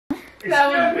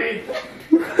That would be.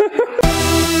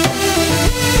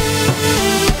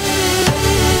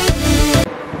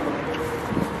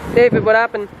 David, what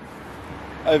happened?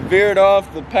 I veered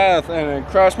off the path and I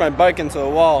crashed my bike into a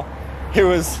wall. It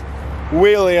was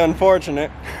really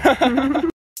unfortunate.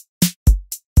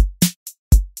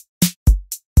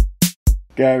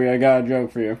 Gabby, I got a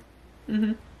joke for you.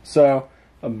 So,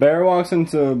 a bear walks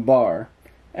into a bar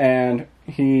and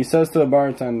he says to the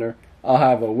bartender, "I'll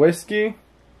have a whiskey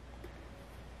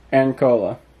and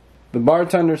cola." The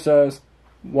bartender says,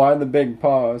 "Why the big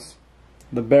pause?"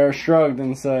 The bear shrugged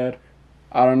and said,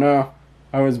 "I don't know.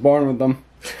 I was born with them."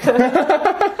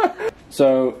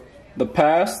 So, the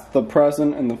past, the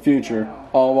present, and the future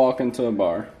all walk into a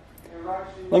bar.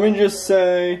 Let me just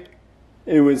say,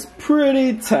 it was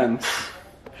pretty tense.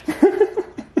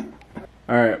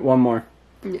 Alright, one more.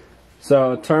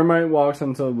 So, a termite walks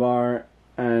into a bar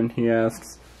and he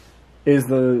asks, "Is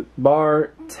the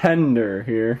bar tender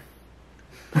here?"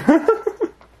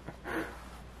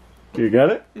 Do you get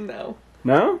it? No.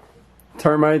 No?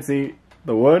 Termites eat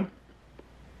the wood?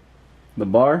 The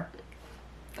bar?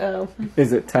 Oh.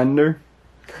 Is it tender?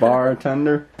 Bar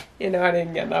tender? You know, I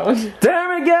didn't get that one.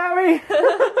 Damn it, Gabby!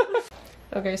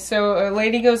 Okay, so a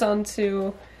lady goes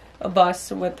onto a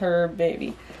bus with her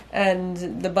baby,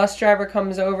 and the bus driver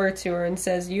comes over to her and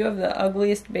says, "You have the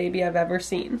ugliest baby I've ever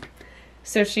seen."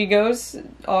 So she goes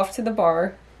off to the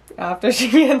bar after she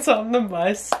gets on the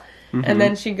bus, and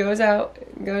then she goes out,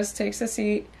 takes a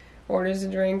seat, orders a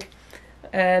drink,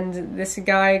 and this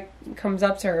guy comes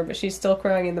up to her, but she's still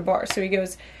crying in the bar. So he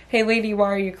goes, "Hey lady,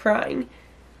 why are you crying?"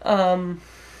 Oh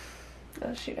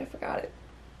shoot, I forgot it.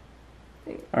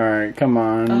 Alright, come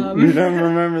on. You don't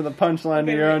remember the punchline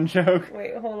to your own joke?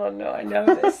 Wait, hold on, no, I know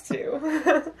this too.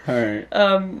 Alright.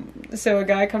 So a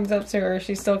guy comes up to her,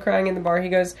 she's still crying in the bar. He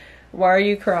goes, "Why are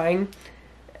you crying?"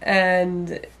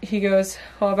 And he goes,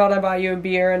 "How about I buy you a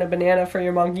beer and a banana for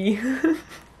your monkey?"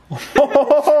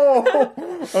 Oh,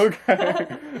 okay.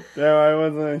 Damn, I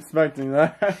wasn't expecting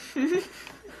that.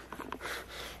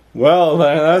 Well,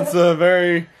 that's a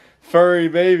very furry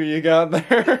baby you got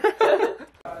there.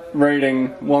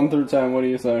 Rating 1 through 10, what do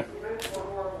you say?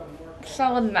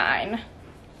 Solid 9.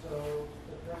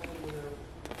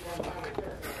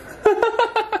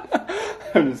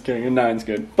 I'm just kidding, a 9's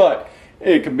good. But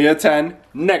it could be a 10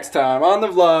 next time on the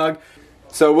vlog.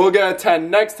 So we'll get a 10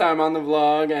 next time on the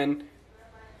vlog and...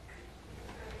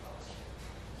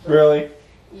 Really?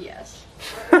 Yes.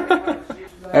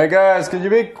 Hey guys, could you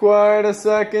be quiet a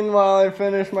second while I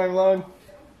finish my vlog?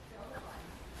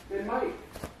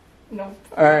 No.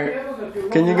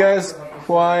 Alright, can you guys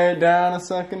quiet down a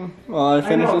second while I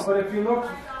finish this?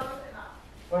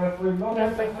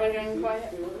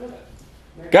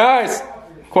 Guys,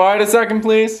 quiet a second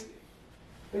please.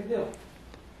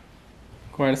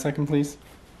 Quiet a second please.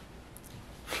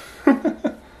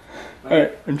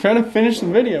 Alright, I'm trying to finish the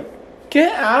video.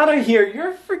 Get out of here,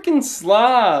 you're a freaking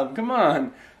slob. Come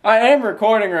on. I am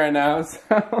recording right now,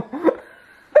 so...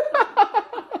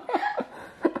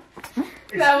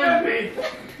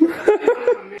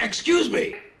 Excuse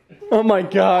me. Oh my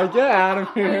god, get out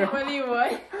of here. What do you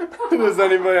want? Does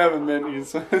anybody have a mint? He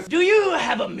says. Do you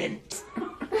have a mint?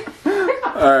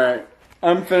 Alright,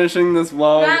 I'm finishing this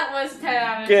vlog. That was 10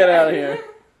 out of 10. Get out of here.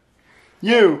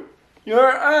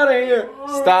 You're out of here.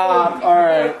 Stop.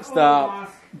 Alright, stop.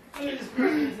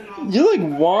 You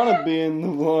like wanna be in the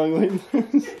vlog like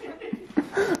this.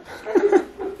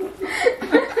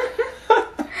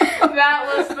 That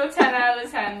was the 10 out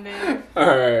of 10, dude.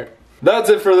 Alright, that's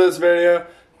it for this video.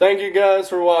 Thank you guys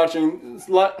for watching.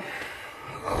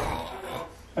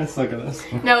 I suck at this.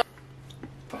 No.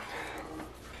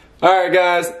 Alright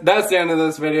guys, that's the end of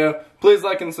this video. Please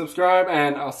like and subscribe,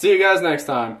 and I'll see you guys next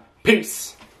time.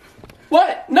 Peace.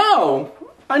 What? No!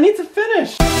 I need to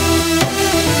finish.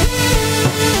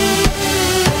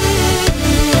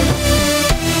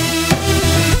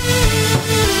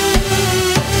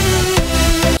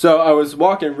 So I was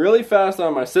walking really fast out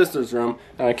of my sister's room,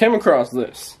 and I came across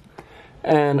this.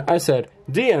 And I said,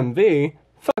 DMV?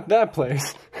 Fuck that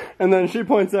place. And then she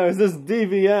points out, is this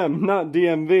DVM, not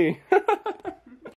DMV?